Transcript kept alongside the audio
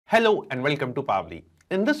Hello and welcome to Pabbly.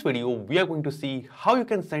 In this video, we are going to see how you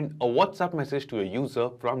can send a WhatsApp message to a user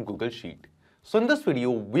from Google Sheet. So in this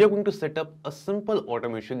video, we are going to set up a simple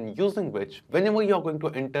automation using which whenever you are going to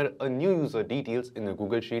enter a new user details in a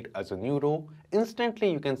Google Sheet as a new row,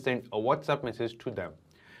 instantly you can send a WhatsApp message to them.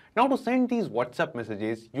 Now to send these WhatsApp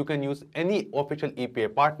messages, you can use any official API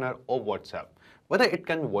partner of WhatsApp. Whether it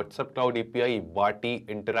can be WhatsApp Cloud API, Vati,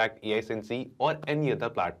 Interact, AISNC or any other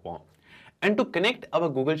platform. And to connect our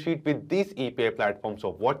Google Sheet with these API platforms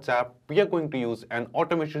of WhatsApp, we are going to use an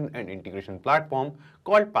automation and integration platform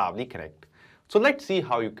called Pabbly Connect. So let's see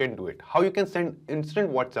how you can do it, how you can send instant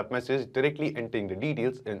WhatsApp message directly entering the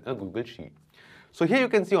details in a Google Sheet. So here you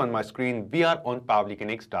can see on my screen, we are on Pabbly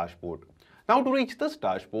Connect's dashboard. Now to reach this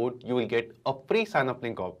dashboard, you will get a free sign-up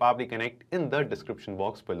link of Pabbly Connect in the description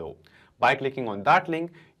box below. By clicking on that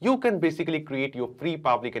link, you can basically create your free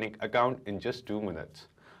Pabbly Connect account in just 2 minutes.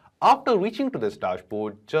 After reaching to this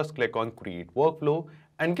dashboard, just click on Create Workflow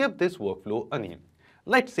and give this workflow a name.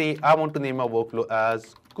 Let's say I want to name my workflow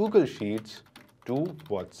as Google Sheets to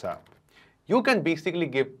WhatsApp. You can basically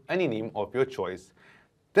give any name of your choice.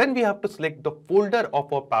 Then we have to select the folder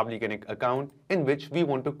of our Pabbly Connect account in which we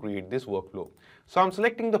want to create this workflow. So I'm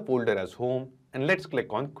selecting the folder as Home and let's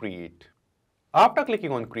click on Create. After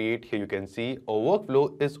clicking on Create, here you can see our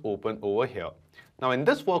workflow is open over here. Now in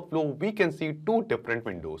this workflow, we can see two different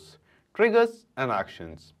windows, triggers and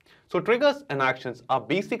actions. So triggers and actions are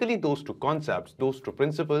basically those two concepts, those two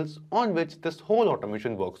principles on which this whole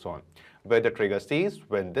automation works on, where the trigger says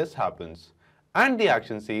when this happens and the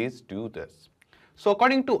action says do this. So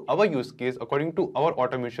according to our use case, according to our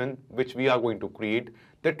automation which we are going to create,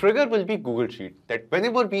 the trigger will be Google Sheet, that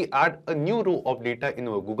whenever we add a new row of data in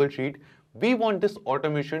our Google Sheet, we want this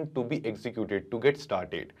automation to be executed to get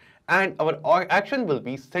started. And our action will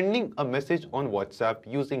be sending a message on WhatsApp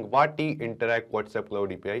using Vati, Interact, WhatsApp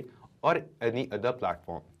Cloud API or any other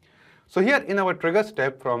platform. So here in our trigger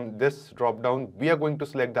step from this drop down, we are going to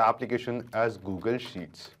select the application as Google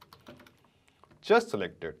Sheets. Just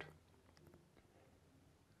select it.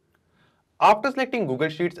 After selecting Google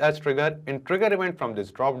Sheets as trigger, in trigger event from this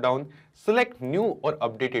drop down, select new or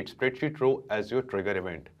updated spreadsheet row as your trigger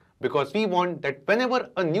event. Because we want that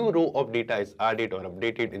whenever a new row of data is added or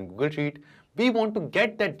updated in Google Sheet, we want to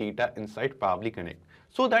get that data inside Pabbly Connect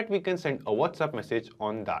so that we can send a WhatsApp message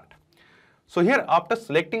on that. So here after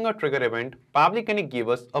selecting a trigger event, Pabbly Connect gave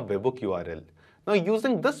us a webhook URL. Now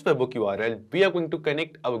using this webhook URL, we are going to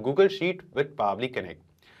connect our Google Sheet with Pabbly Connect.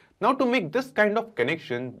 Now to make this kind of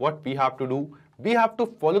connection, what we have to do, we have to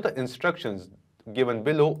follow the instructions given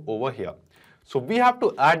below over here. So we have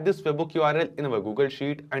to add this webhook URL in our Google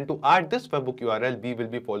Sheet, and to add this webhook URL, we will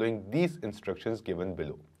be following these instructions given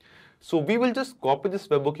below. So we will just copy this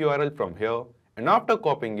webhook URL from here, and after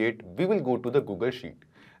copying it, we will go to the Google Sheet.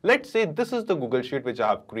 Let's say this is the Google Sheet which I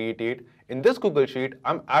have created. In this Google Sheet,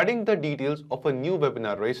 I'm adding the details of a new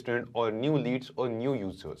webinar registrant or new leads or new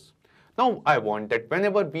users. Now I want that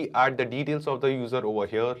whenever we add the details of the user over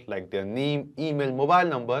here, like their name, email, mobile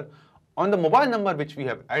number, on the mobile number which we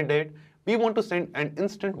have added, we want to send an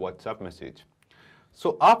instant WhatsApp message.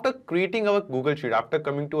 So after creating our Google Sheet, after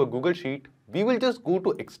coming to a Google Sheet, we will just go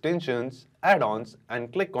to extensions, add-ons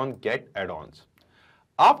and click on get add-ons.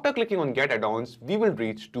 After clicking on get add-ons, we will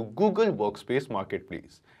reach to Google Workspace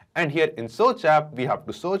Marketplace. And here in search app, we have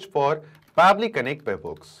to search for Pabbly Connect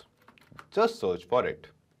Webhooks. Just search for it.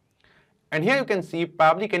 And here you can see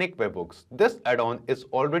Pabbly Connect Webhooks. This add-on is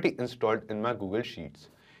already installed in my Google Sheets.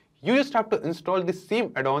 You just have to install the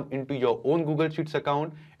same add-on into your own Google Sheets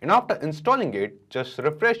account, and after installing it, just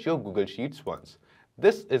refresh your Google Sheets once.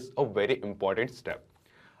 This is a very important step.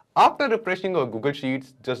 After refreshing your Google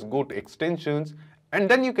Sheets, just go to extensions and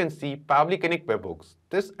then you can see Pabbly Connect Webhooks.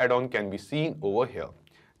 This add-on can be seen over here.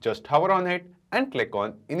 Just hover on it and click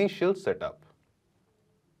on Initial Setup.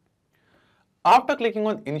 After clicking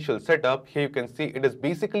on Initial Setup, here you can see it is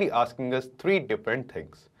basically asking us three different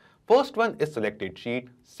things. First one is selected sheet,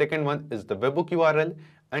 second one is the webhook URL,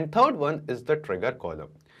 and third one is the trigger column.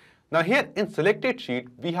 Now here in selected sheet,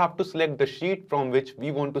 we have to select the sheet from which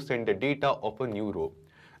we want to send the data of a new row.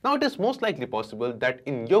 Now it is most likely possible that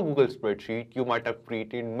in your Google spreadsheet, you might have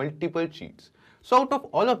created multiple sheets. So out of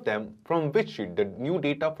all of them, from which sheet, the new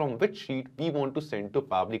data from which sheet we want to send to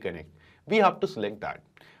Pabbly Connect, we have to select that.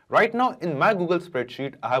 Right now in my Google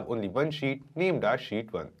spreadsheet, I have only one sheet named as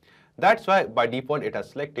Sheet 1. That's why by default it has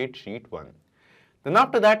selected Sheet 1. Then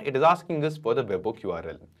after that it is asking us for the webhook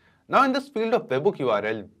URL. Now in this field of webhook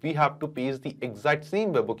URL, we have to paste the exact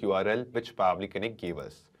same webhook URL which Pabbly Connect gave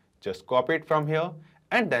us. Just copy it from here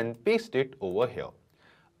and then paste it over here.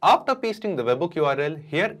 After pasting the webhook URL,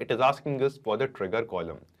 here it is asking us for the trigger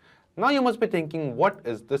column. Now you must be thinking, what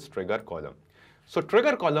is this trigger column? So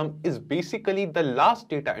trigger column is basically the last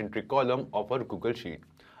data entry column of our Google Sheet.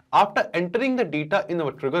 After entering the data in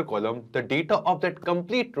our trigger column, the data of that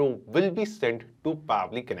complete row will be sent to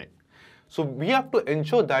Pabbly Connect. So we have to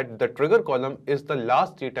ensure that the trigger column is the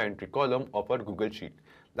last data entry column of our Google Sheet.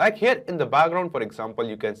 Like here in the background, for example,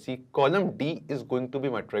 you can see column D is going to be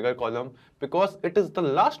my trigger column because it is the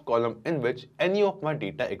last column in which any of my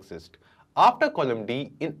data exists. After column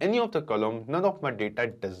D, in any of the column, none of my data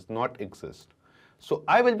does not exist. So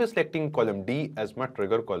I will be selecting column D as my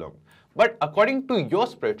trigger column. But according to your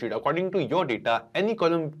spreadsheet, according to your data, any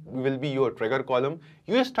column will be your trigger column.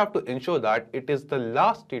 You just have to ensure that it is the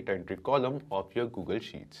last data entry column of your Google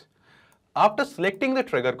Sheets. After selecting the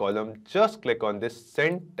trigger column, just click on this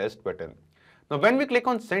Send Test button. Now when we click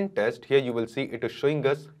on Send Test, here you will see it is showing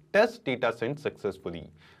us test data sent successfully.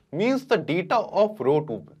 Means the data of row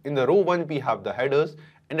 2, in the row 1 we have the headers,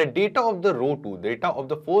 and the data of the row 2, data of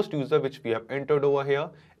the first user which we have entered over here,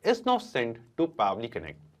 is now sent to Pabbly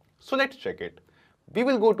Connect. So let's check it. We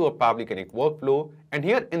will go to a Pabbly Connect workflow, and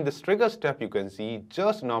here in this trigger step you can see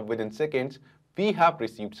just now within seconds we have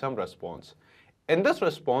received some response. In this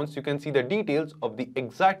response you can see the details of the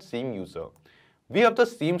exact same user. We have the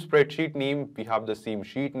same spreadsheet name, we have the same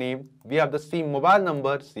sheet name, we have the same mobile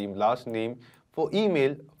number, same last name, for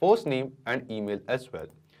email, first name and email as well.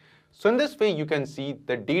 So in this way you can see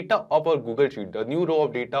the data of our Google Sheet, the new row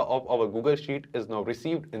of data of our Google Sheet is now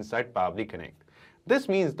received inside Pabbly Connect. This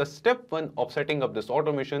means the step 1 of setting up this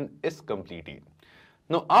automation is completed.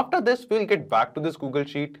 Now after this we'll get back to this Google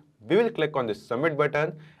Sheet, we will click on this submit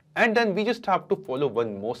button and then we just have to follow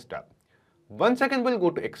one more step. Once again we'll go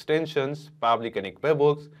to extensions, Pabbly Connect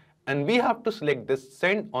Webhooks, and we have to select this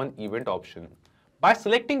send on event option. By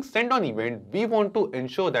selecting send on event, we want to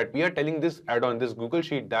ensure that we are telling this add-on, this Google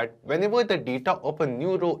Sheet, that whenever the data of a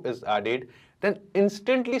new row is added, then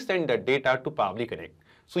instantly send that data to Pabbly Connect.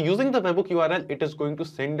 So using the webhook URL, it is going to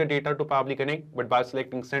send the data to Pabbly Connect, but by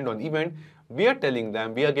selecting send on event, we are telling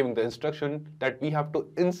them, we are giving the instruction that we have to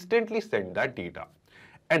instantly send that data.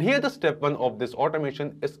 And here the step 1 of this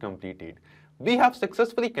automation is completed. We have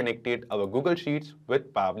successfully connected our Google Sheets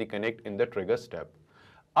with Pabbly Connect in the trigger step.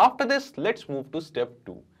 After this, let's move to step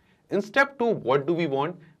 2. In step 2, what do we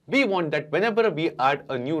want? We want that whenever we add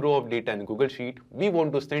a new row of data in Google Sheet, we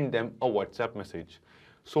want to send them a WhatsApp message.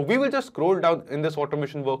 So we will just scroll down in this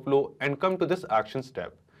automation workflow and come to this action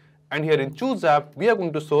step. And here in Choose App, we are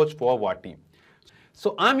going to search for Wati.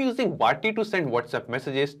 So I'm using Wati to send WhatsApp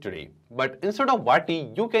messages today. But instead of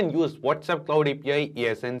Wati, you can use WhatsApp Cloud API,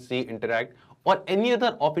 ASNC, Interact, or any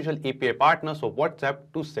other official API partners of WhatsApp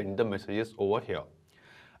to send the messages over here.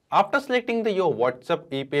 After selecting your WhatsApp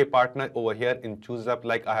API partner over here in Choose App,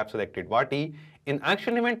 like I have selected Wati, in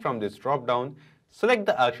Action Event from this drop-down, select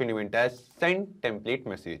the action event as Send Template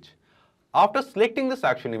Message. After selecting this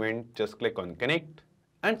action event, just click on Connect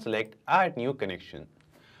and select Add New Connection.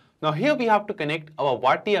 Now here we have to connect our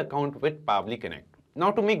Wati account with Pabbly Connect.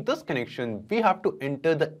 Now to make this connection, we have to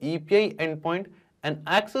enter the API endpoint and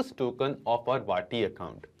access token of our Wati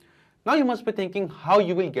account. Now you must be thinking how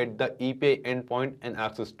you will get the API endpoint and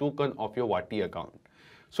access token of your Wati account.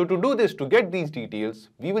 So to do this, to get these details,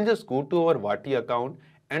 we will just go to our Wati account,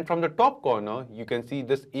 and from the top corner, you can see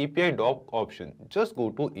this API doc option. Just go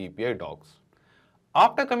to API docs.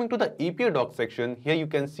 After coming to the API docs section, here you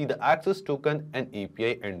can see the access token and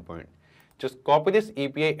API endpoint. Just copy this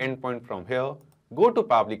API endpoint from here, go to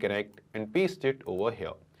Pabbly Connect and paste it over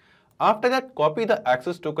here. After that, copy the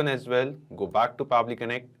access token as well, go back to Pabbly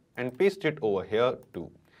Connect and paste it over here too.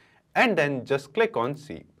 And then just click on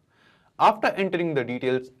Save. After entering the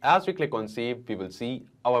details, as we click on Save, we will see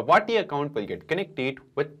our Wati account will get connected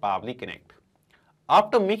with Pabbly Connect.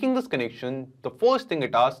 After making this connection, the first thing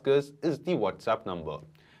it asks us is the WhatsApp number.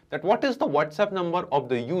 That what is the WhatsApp number of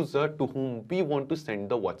the user to whom we want to send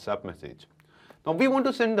the WhatsApp message. Now we want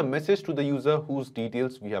to send the message to the user whose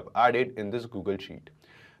details we have added in this Google Sheet.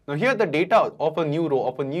 Now here the data of a new row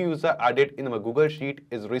of a new user added in our Google Sheet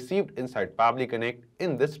is received inside Pabbly Connect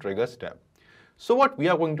in this trigger step. So what we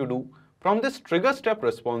are going to do, from this trigger step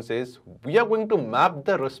responses, we are going to map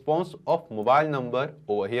the response of mobile number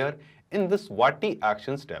over here in this Wati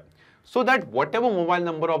action step. So that whatever mobile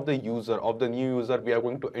number of the user, of the new user we are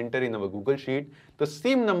going to enter in our Google Sheet, the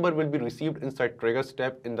same number will be received inside trigger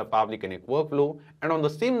step in the Pabbly Connect workflow, and on the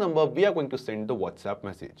same number we are going to send the WhatsApp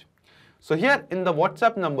message. So here in the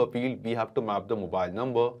WhatsApp number field, we have to map the mobile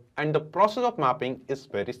number, and the process of mapping is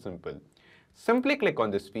very simple. Simply click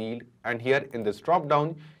on this field, and here in this drop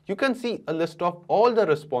down, you can see a list of all the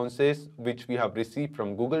responses which we have received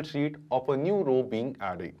from Google Sheet of a new row being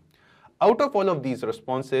added. Out of all of these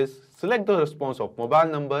responses, select the response of mobile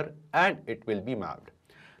number and it will be mapped.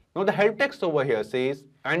 Now the help text over here says,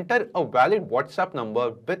 enter a valid WhatsApp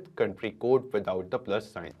number with country code without the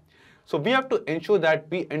plus sign. So we have to ensure that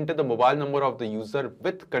we enter the mobile number of the user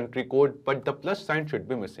with country code, but the plus sign should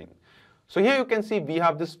be missing. So here you can see we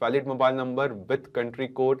have this valid mobile number with country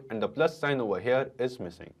code and the plus sign over here is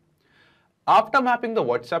missing. After mapping the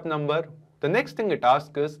WhatsApp number, the next thing it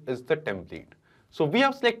asks us is the template. So we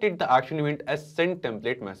have selected the action event as send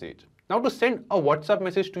template message. Now to send a WhatsApp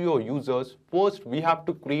message to your users, first we have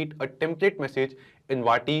to create a template message in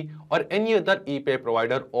Vati or any other API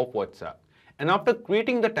provider of WhatsApp. And after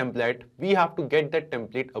creating the template, we have to get that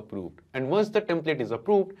template approved. And once the template is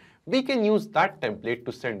approved, we can use that template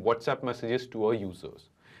to send WhatsApp messages to our users.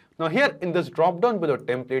 Now here in this drop down below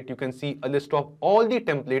template, you can see a list of all the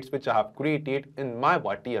templates which I have created in my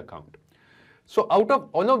Vati account. So out of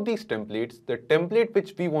all of these templates, the template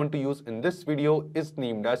which we want to use in this video is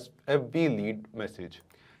named as FB lead message.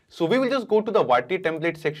 So we will just go to the Vati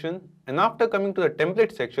template section, and after coming to the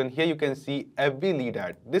template section, here you can see FB lead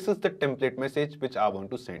ad. This is the template message which I want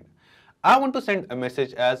to send. I want to send a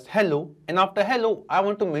message as hello, and after hello, I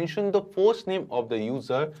want to mention the first name of the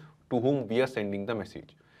user to whom we are sending the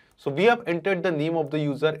message. So we have entered the name of the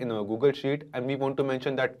user in our Google Sheet and we want to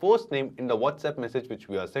mention that first name in the WhatsApp message which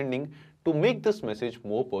we are sending to make this message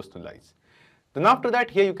more personalized. Then after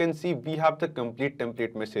that, here you can see we have the complete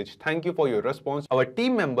template message. Thank you for your response. Our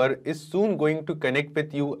team member is soon going to connect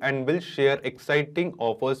with you and will share exciting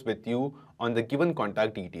offers with you on the given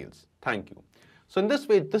contact details. Thank you. So in this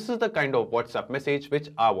way, this is the kind of WhatsApp message which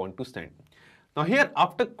I want to send. Now here,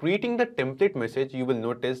 after creating the template message, you will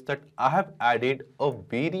notice that I have added a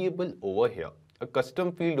variable over here, a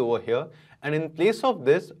custom field over here. And in place of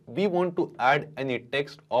this, we want to add any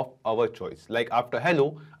text of our choice. Like after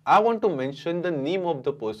hello, I want to mention the name of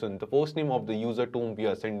the person, the first name of the user to whom we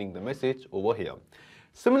are sending the message over here.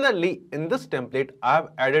 Similarly, in this template, I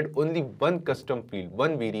have added only one custom field,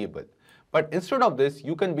 one variable. But instead of this,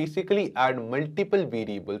 you can basically add multiple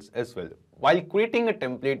variables as well. While creating a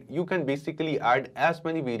template, you can basically add as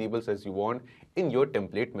many variables as you want in your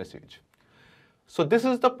template message. So this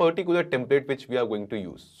is the particular template which we are going to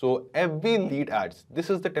use. So FB lead ads, this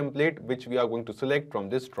is the template which we are going to select from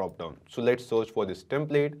this drop down. So let's search for this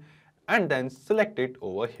template and then select it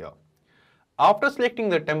over here. After selecting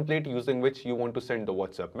the template using which you want to send the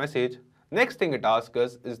WhatsApp message, next thing it asks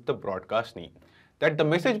us is the broadcast name. That the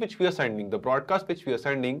message which we are sending, the broadcast which we are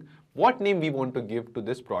sending, what name we want to give to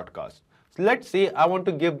this broadcast. So let's say I want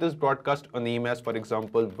to give this broadcast a name as, for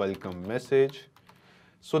example, welcome message.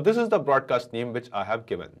 So this is the broadcast name which I have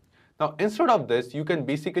given. Now instead of this, you can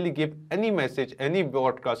basically give any message, any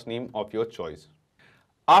broadcast name of your choice.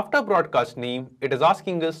 After broadcast name, it is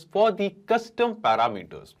asking us for the custom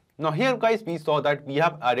parameters. Now here guys, we saw that we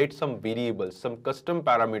have added some variables, some custom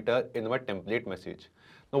parameter in our template message.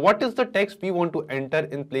 Now what is the text we want to enter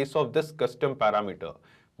in place of this custom parameter?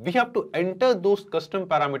 We have to enter those custom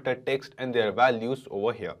parameter text and their values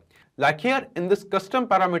over here. Like here in this custom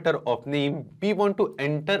parameter of name, we want to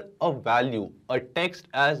enter a value, a text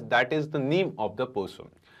as that is the name of the person.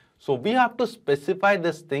 So we have to specify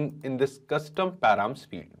this thing in this custom params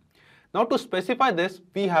field. Now to specify this,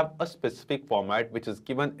 we have a specific format which is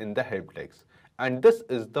given in the help text, and this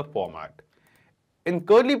is the format. In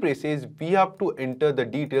curly braces, we have to enter the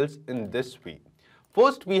details in this way.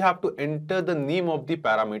 First, we have to enter the name of the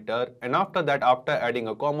parameter, and after that, after adding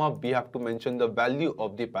a comma, we have to mention the value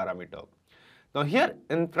of the parameter. Now here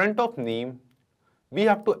in front of name, we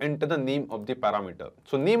have to enter the name of the parameter.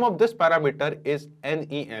 So name of this parameter is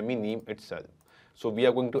NAME name itself. So we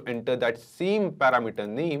are going to enter that same parameter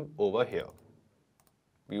name over here.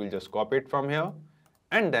 We will just copy it from here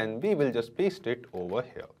and then we will just paste it over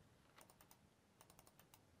here.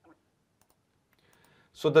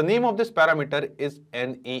 So the name of this parameter is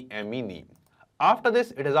NAME name. After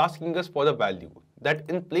this, it is asking us for the value, that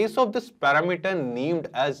in place of this parameter named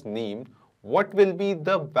as name, what will be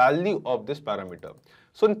the value of this parameter?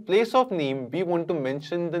 So in place of name, we want to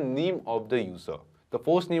mention the name of the user, the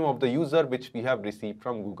first name of the user which we have received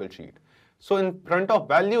from Google Sheet. So in front of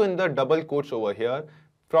value in the double quotes over here,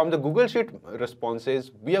 from the Google Sheet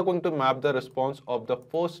responses, we are going to map the response of the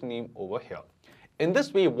first name over here. In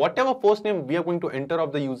this way, whatever first name we are going to enter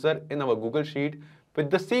of the user in our Google Sheet,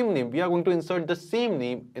 with the same name, we are going to insert the same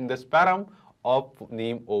name in this param of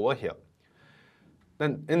name over here.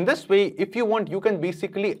 Then in this way, if you want, you can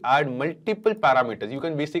basically add multiple parameters. You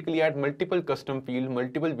can basically add multiple custom fields,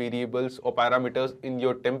 multiple variables or parameters in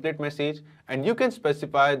your template message, and you can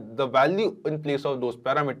specify the value in place of those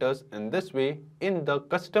parameters in this way in the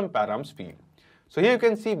custom params field. So here you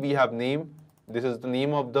can see we have name. This is the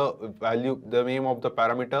name of the value, the name of the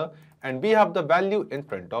parameter, and we have the value in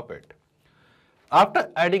front of it.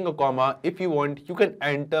 After adding a comma, if you want, you can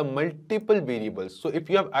enter multiple variables. So if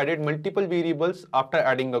you have added multiple variables after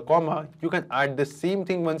adding a comma, you can add the same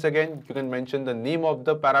thing once again. You can mention the name of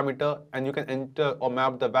the parameter and you can enter or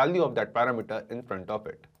map the value of that parameter in front of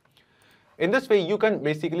it. In this way, you can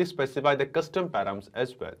basically specify the custom params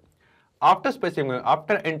as well.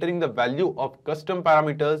 After entering the value of custom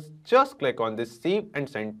parameters, just click on this Save and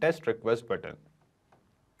Send Test Request button.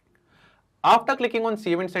 After clicking on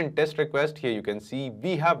Save and Send Test Request, here you can see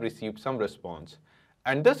we have received some response.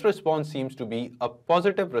 And this response seems to be a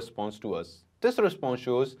positive response to us. This response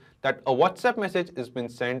shows that a WhatsApp message has been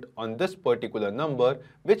sent on this particular number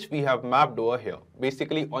which we have mapped over here.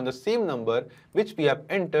 Basically on the same number which we have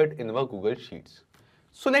entered in our Google Sheets.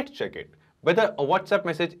 So let's check it, whether a WhatsApp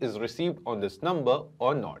message is received on this number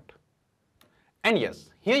or not. And yes,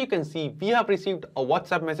 here you can see we have received a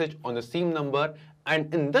WhatsApp message on the same number,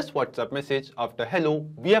 and in this WhatsApp message after hello,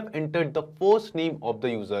 we have entered the first name of the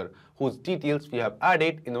user whose details we have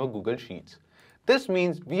added in our Google Sheets. This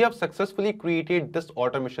means we have successfully created this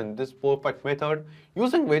automation, this perfect method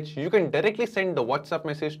using which you can directly send the WhatsApp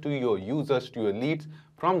message to your users, to your leads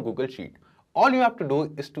from Google Sheet. All you have to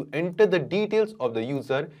do is to enter the details of the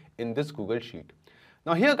user in this Google Sheet.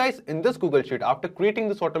 Now here guys, in this Google Sheet, after creating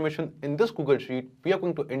this automation in this Google Sheet, we are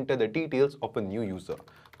going to enter the details of a new user.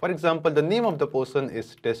 For example, the name of the person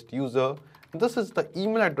is test user. This is the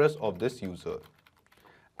email address of this user.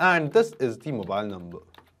 And this is the mobile number.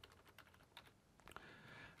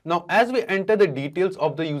 Now as we enter the details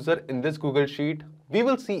of the user in this Google Sheet, we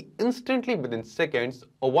will see instantly within seconds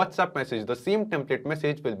a WhatsApp message, the same template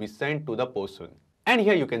message will be sent to the person. And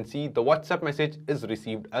here you can see the WhatsApp message is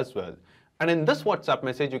received as well. And in this WhatsApp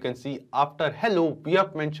message, you can see after hello, we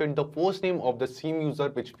have mentioned the first name of the same user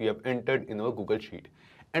which we have entered in our Google Sheet.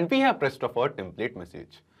 And we have rest of our template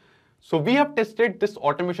message. So we have tested this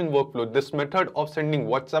automation workflow, this method of sending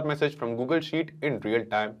WhatsApp message from Google Sheet in real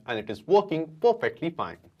time, and it is working perfectly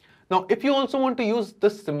fine. Now, if you also want to use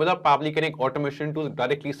this similar Pabbly Connect automation to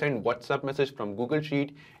directly send WhatsApp message from Google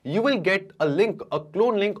Sheet, you will get a link, a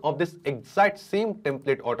clone link of this exact same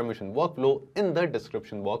template automation workflow in the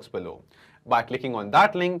description box below. By clicking on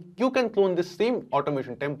that link, you can clone this same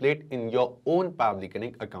automation template in your own Pabbly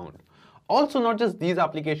Connect account. Also, not just these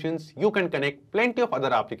applications, you can connect plenty of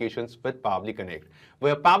other applications with Pabbly Connect,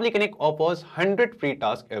 where Pabbly Connect offers 100 free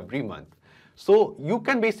tasks every month. So you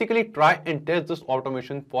can basically try and test this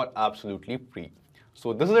automation for absolutely free.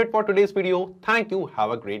 So this is it for today's video. Thank you.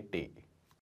 Have a great day.